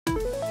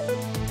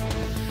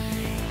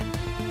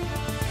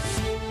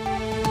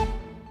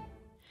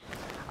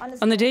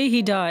On the day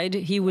he died,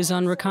 he was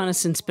on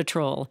reconnaissance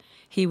patrol.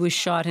 He was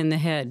shot in the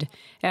head.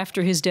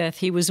 After his death,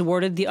 he was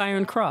awarded the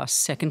Iron Cross,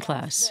 second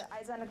class.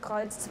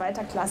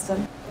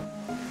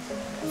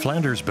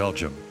 Flanders,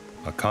 Belgium,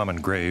 a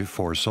common grave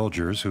for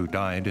soldiers who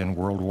died in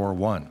World War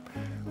I.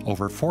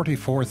 Over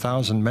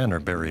 44,000 men are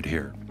buried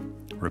here.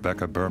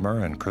 Rebecca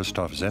Böhmer and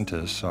Christoph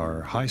Sentis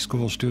are high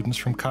school students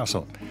from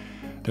Kassel.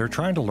 They're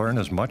trying to learn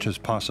as much as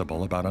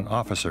possible about an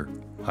officer,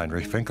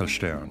 Heinrich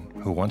Finkelstein,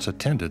 who once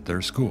attended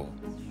their school.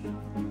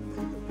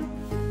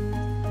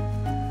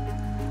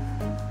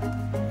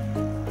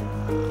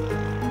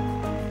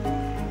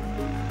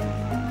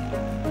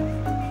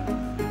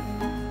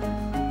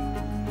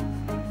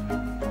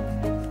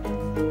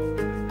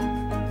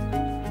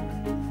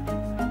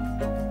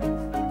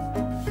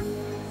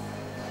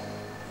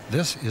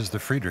 This is the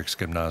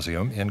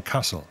Friedrichsgymnasium in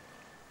Kassel.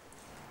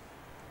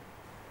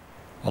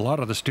 A lot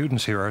of the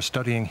students here are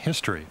studying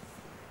history.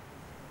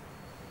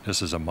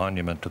 This is a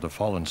monument to the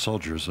fallen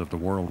soldiers of the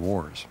world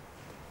wars.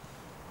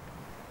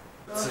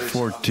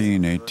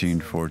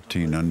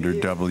 1814, under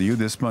W.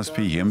 This must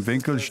be him,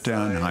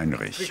 Finkelstein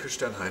Heinrich.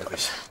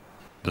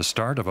 The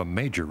start of a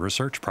major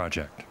research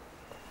project.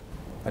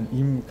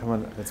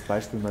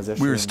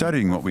 We're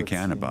studying what we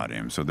can about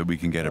him so that we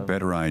can get a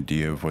better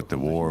idea of what the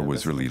war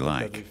was really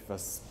like.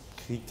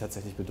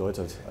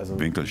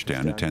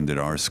 Finkelstein attended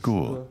our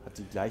school.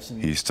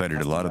 He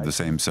studied a lot of the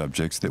same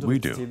subjects that we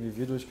do,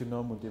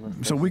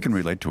 so we can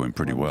relate to him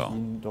pretty well.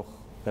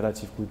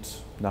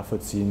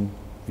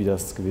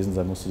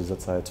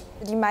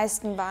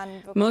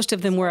 Most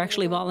of them were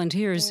actually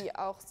volunteers.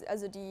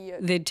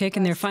 They'd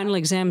taken their final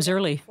exams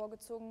early.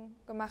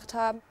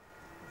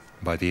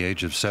 By the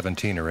age of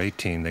 17 or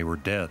 18, they were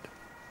dead,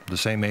 the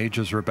same age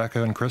as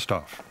Rebecca and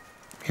Christoph.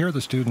 Here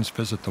the students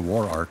visit the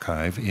War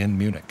Archive in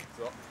Munich.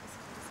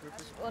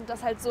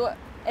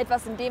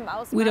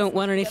 We don't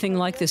want anything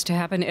like this to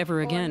happen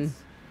ever again.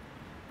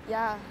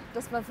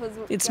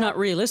 It's not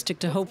realistic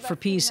to hope for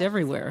peace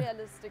everywhere,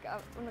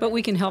 but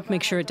we can help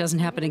make sure it doesn't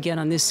happen again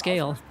on this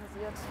scale.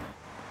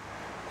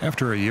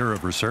 After a year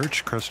of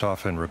research,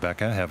 Christoph and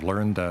Rebecca have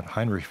learned that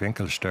Heinrich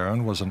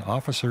Finkelstein was an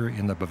officer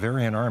in the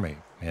Bavarian army,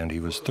 and he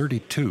was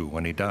 32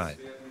 when he died.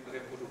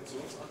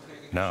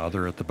 Now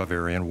they're at the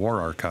Bavarian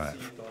War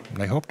Archive.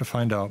 They hope to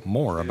find out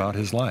more about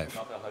his life.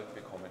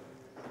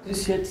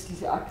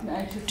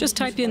 Just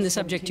type in the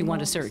subject you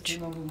want to search.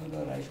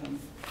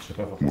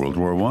 World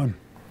War I.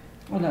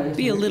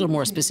 Be a little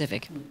more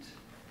specific.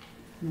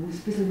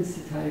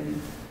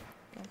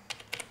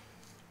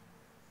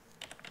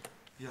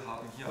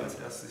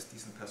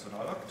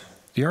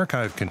 The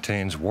archive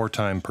contains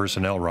wartime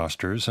personnel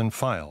rosters and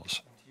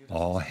files,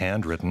 all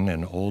handwritten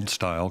in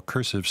old-style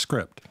cursive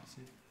script.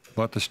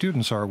 But the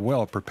students are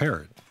well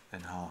prepared.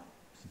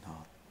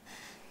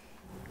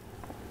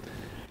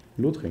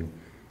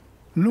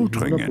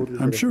 Lothringen.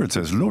 I'm sure it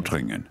says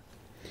Lothringen.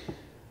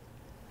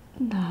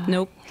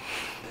 Nope.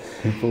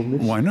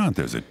 Why not?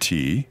 There's a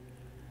T.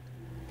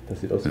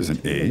 There's an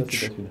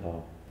H.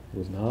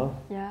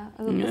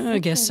 I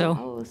guess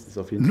so.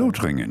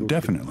 Lothringen,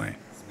 definitely.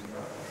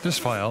 This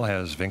file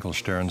has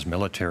Finkelstein's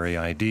military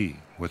ID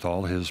with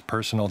all his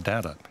personal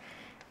data.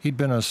 He'd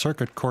been a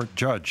circuit court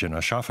judge in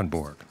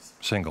Aschaffenburg,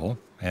 single,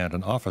 and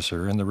an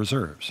officer in the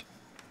reserves.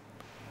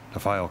 The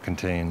file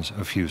contains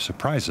a few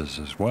surprises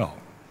as well.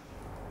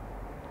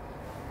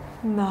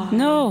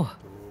 No.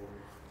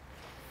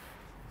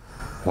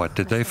 What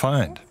did they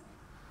find?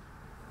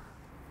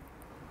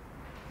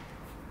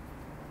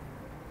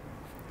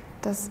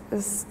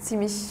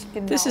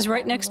 This is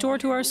right next door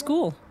to our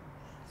school.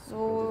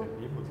 So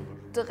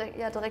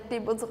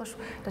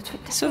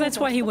that's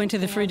why he went to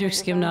the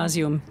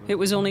Friedrichsgymnasium. It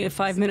was only a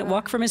 5-minute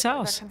walk from his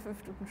house.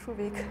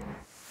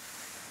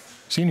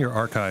 Senior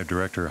Archive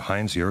Director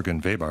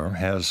Heinz-Jürgen Weber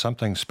has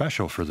something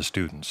special for the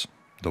students: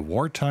 the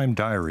wartime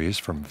diaries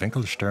from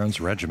Finkelstein's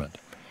regiment.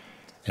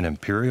 An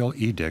imperial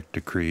edict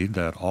decreed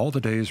that all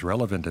the day's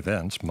relevant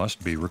events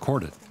must be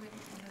recorded.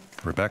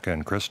 Rebecca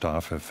and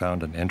Christoph have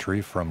found an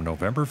entry from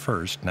November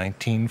 1st,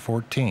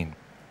 1914,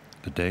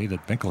 the day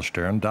that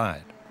Finkelstein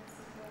died.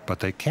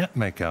 But they can't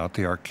make out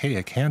the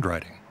archaic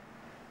handwriting.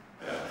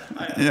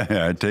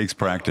 Yeah, it takes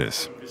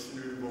practice.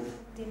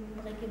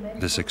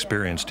 This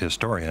experienced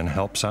historian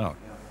helps out.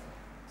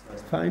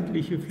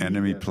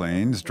 Enemy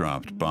planes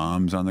dropped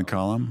bombs on the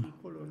column,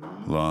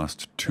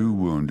 lost 2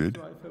 wounded,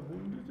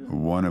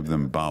 one of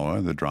them Bauer,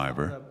 the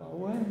driver.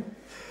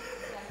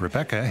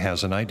 Rebecca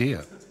has an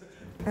idea.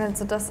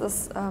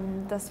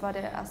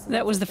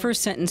 That was the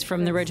first sentence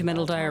from the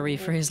regimental diary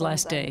for his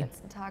last day.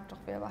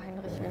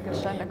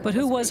 But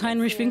who was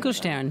Heinrich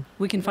Finkelstein?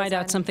 We can find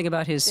out something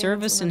about his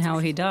service and how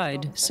he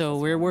died, so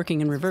we're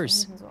working in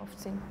reverse.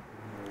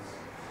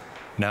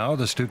 Now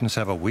the students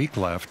have a week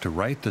left to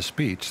write the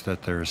speech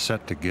that they're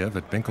set to give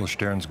at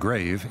Finkelstein's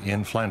grave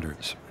in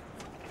Flanders.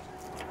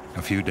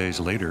 A few days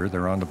later,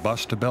 they're on the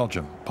bus to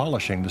Belgium,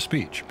 polishing the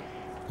speech,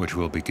 which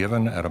will be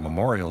given at a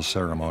memorial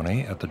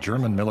ceremony at the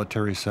German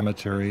military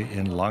cemetery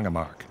in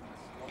Langemark.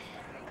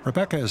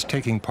 Rebecca is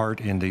taking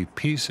part in the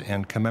Peace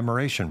and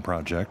Commemoration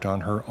Project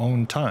on her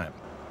own time.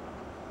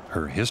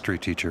 Her history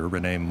teacher,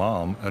 Renee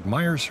Malm,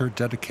 admires her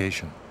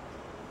dedication.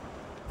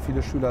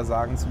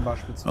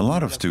 A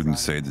lot of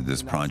students say that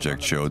this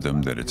project showed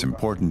them that it's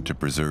important to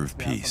preserve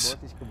peace,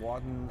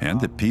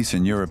 and that peace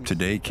in Europe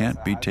today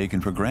can't be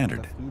taken for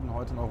granted.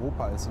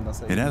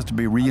 It has to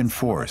be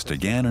reinforced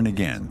again and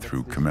again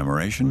through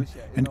commemoration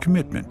and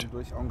commitment.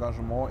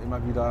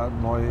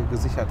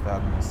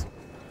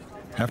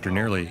 After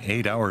nearly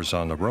 8 hours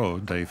on the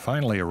road, they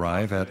finally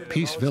arrive at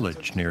Peace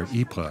Village near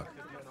Ypres.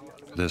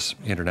 This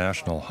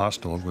international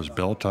hostel was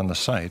built on the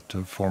site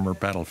of former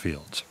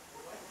battlefields.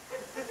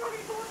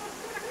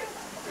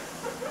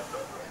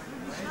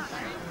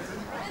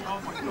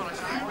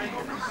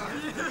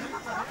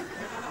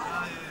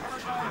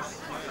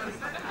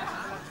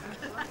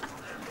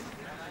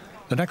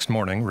 The next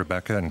morning,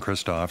 Rebecca and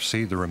Christoph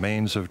see the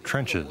remains of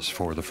trenches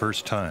for the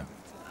first time.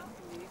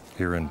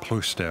 Here in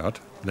Plustert,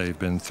 they've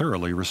been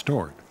thoroughly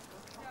restored.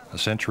 A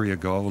century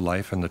ago,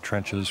 life in the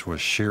trenches was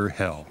sheer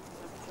hell.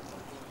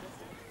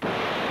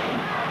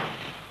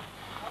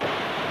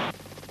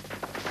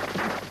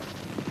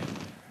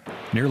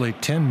 Nearly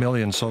 10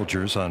 million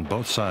soldiers on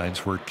both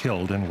sides were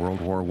killed in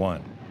World War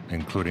I,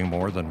 including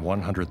more than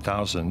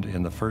 100,000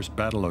 in the First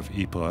Battle of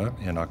Ypres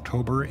in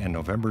October and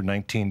November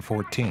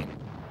 1914.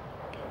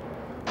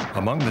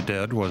 Among the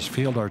dead was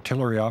Field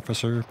Artillery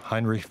Officer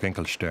Heinrich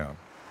Winkelstern.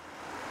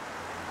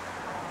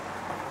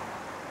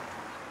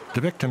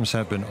 The victims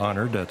have been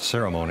honored at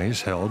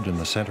ceremonies held in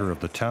the center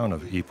of the town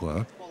of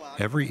Ypres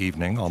every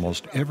evening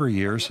almost every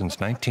year since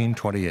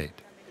 1928.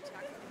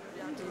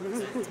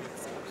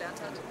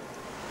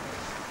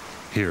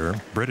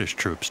 Here, British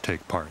troops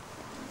take part.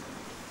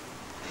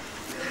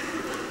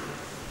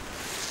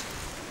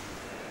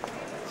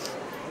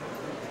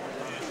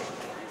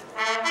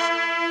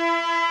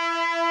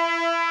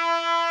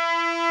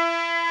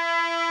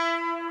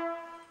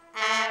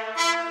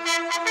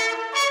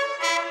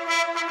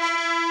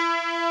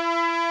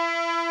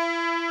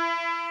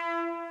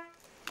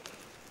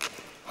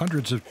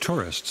 Hundreds of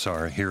tourists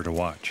are here to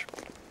watch.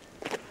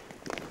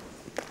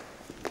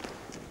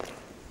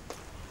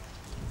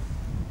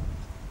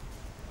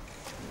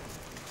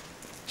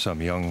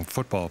 Some young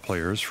football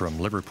players from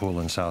Liverpool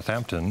and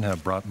Southampton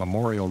have brought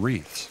memorial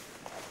wreaths.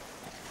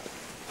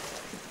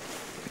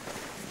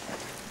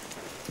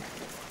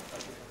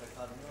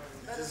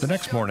 The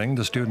next morning,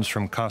 the students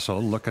from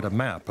Kassel look at a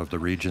map of the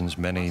region's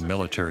many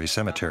military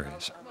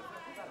cemeteries.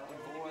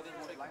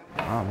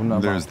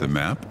 There's the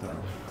map.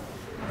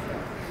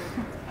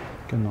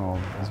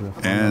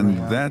 And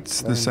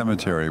that's the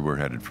cemetery we're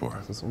headed for.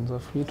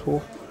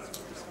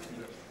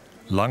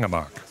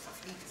 Langemark.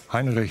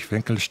 Heinrich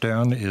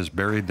Winkelstern is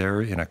buried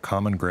there in a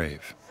common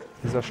grave.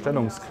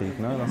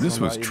 This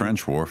was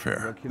trench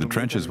warfare. The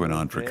trenches went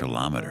on for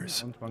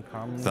kilometers.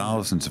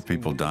 Thousands of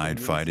people died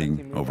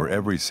fighting over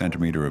every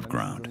centimeter of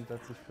ground.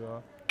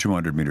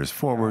 200 meters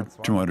forward,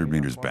 200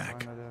 meters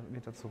back.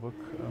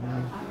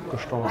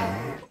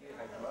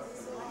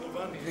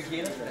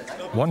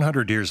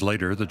 100 years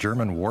later, the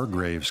German War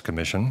Graves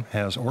Commission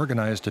has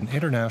organized an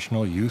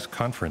international youth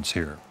conference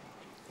here.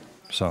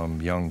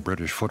 Some young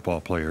British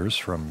football players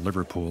from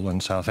Liverpool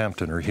and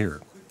Southampton are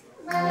here.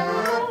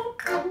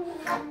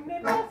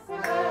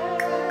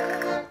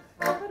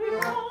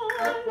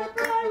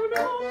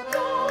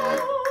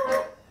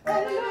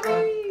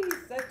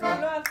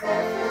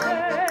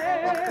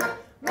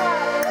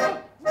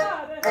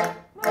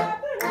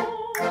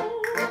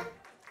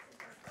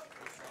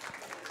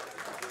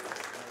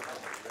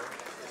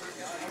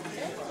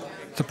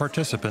 The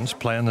participants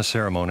plan the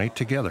ceremony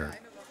together.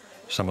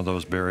 Some of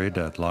those buried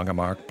at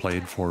Langemark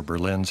played for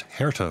Berlin's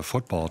Hertha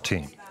football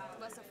team.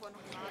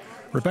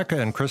 Rebecca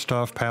and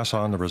Christoph pass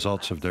on the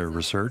results of their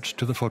research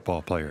to the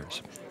football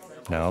players.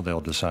 Now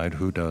they'll decide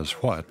who does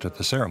what at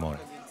the ceremony.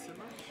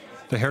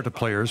 The Hertha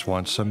players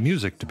want some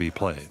music to be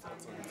played.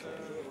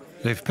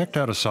 They've picked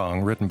out a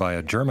song written by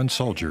a German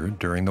soldier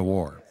during the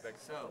war.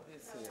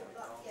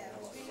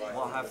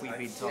 What have we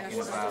been talking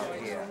about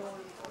here?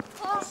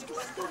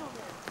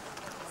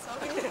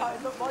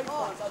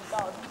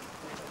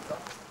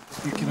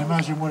 You can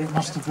imagine what it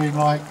must have been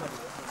like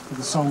for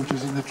the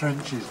soldiers in the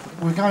trenches.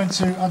 We're going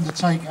to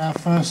undertake our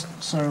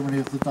first ceremony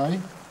of the day,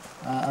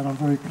 and I'm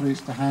very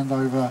pleased to hand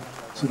over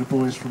to the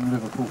boys from the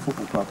Liverpool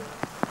Football Club.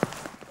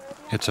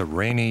 It's a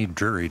rainy,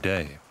 dreary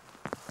day.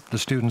 The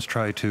students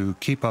try to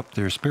keep up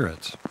their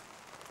spirits.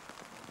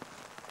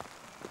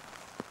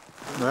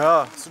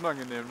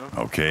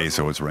 Okay,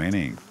 so it's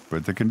raining,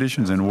 but the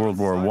conditions in World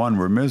War I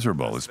were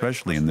miserable,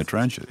 especially in the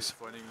trenches.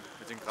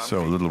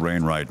 So a little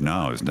rain right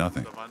now is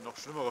nothing.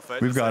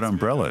 We've got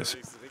umbrellas,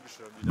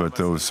 but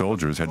those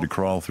soldiers had to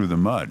crawl through the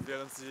mud,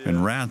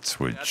 and rats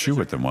would chew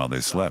at them while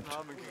they slept.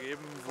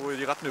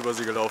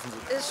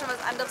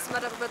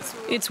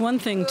 It's one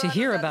thing to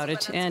hear about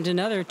it and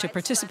another to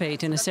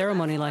participate in a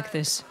ceremony like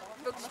this.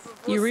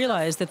 You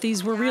realize that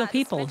these were real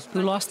people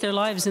who lost their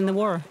lives in the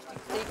war.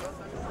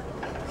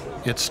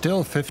 It's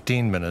still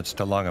 15 minutes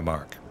to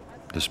Langemark.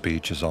 The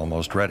speech is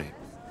almost ready.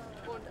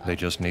 They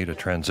just need a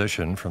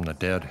transition from the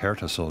dead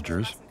Hertha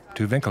soldiers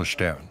to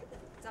Winkelstern.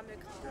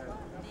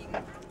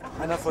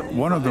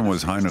 One of them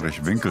was Heinrich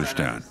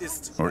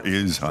Winkelstern, or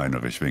is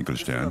Heinrich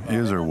Winkelstern,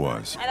 is or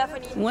was.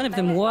 One of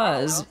them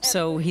was,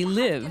 so he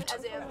lived,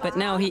 but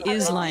now he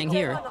is lying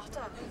here.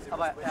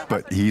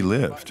 But he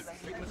lived.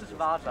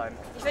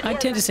 I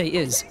tend to say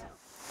is.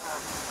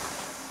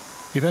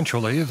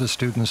 Eventually, the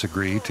students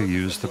agree to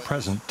use the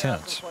present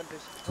tense.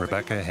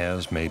 Rebecca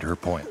has made her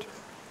point.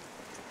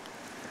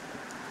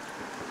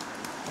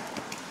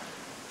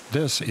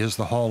 This is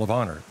the Hall of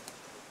Honor.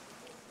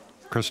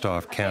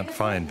 Christoph can't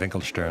find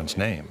Winkelstern's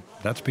name.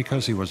 That's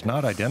because he was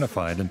not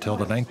identified until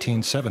the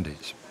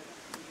 1970s.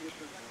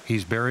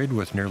 He's buried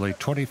with nearly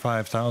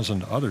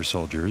 25,000 other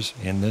soldiers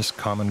in this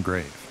common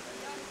grave.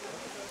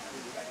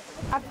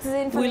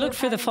 We looked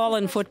for the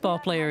fallen football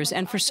players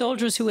and for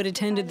soldiers who had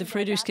attended the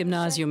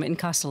Friedrichsgymnasium in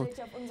Kassel.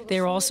 They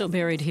are also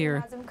buried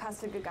here.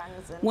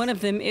 One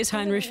of them is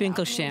Heinrich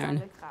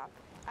Winkelstern.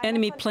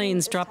 Enemy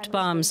planes dropped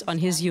bombs on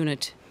his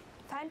unit,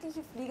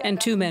 and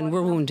 2 men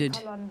were wounded.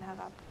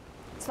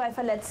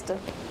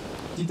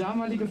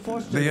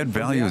 They had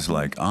values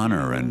like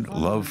honor and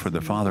love for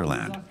the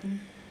fatherland.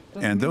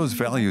 And those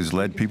values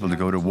led people to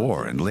go to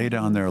war and lay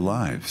down their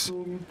lives,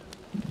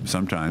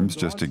 sometimes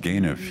just to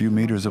gain a few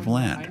meters of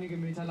land.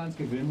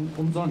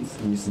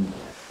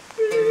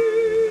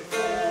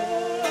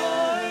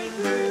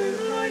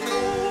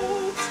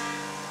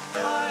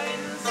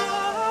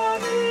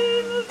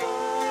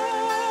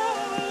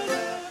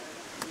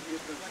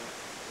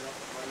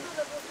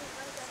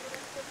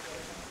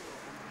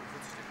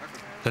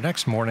 The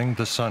next morning,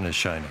 the sun is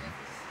shining.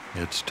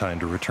 It's time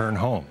to return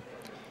home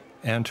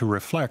and to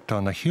reflect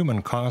on the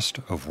human cost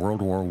of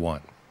World War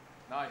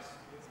I.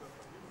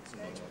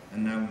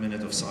 And now a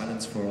minute of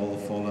silence for all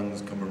the fallen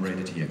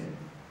commemorated here.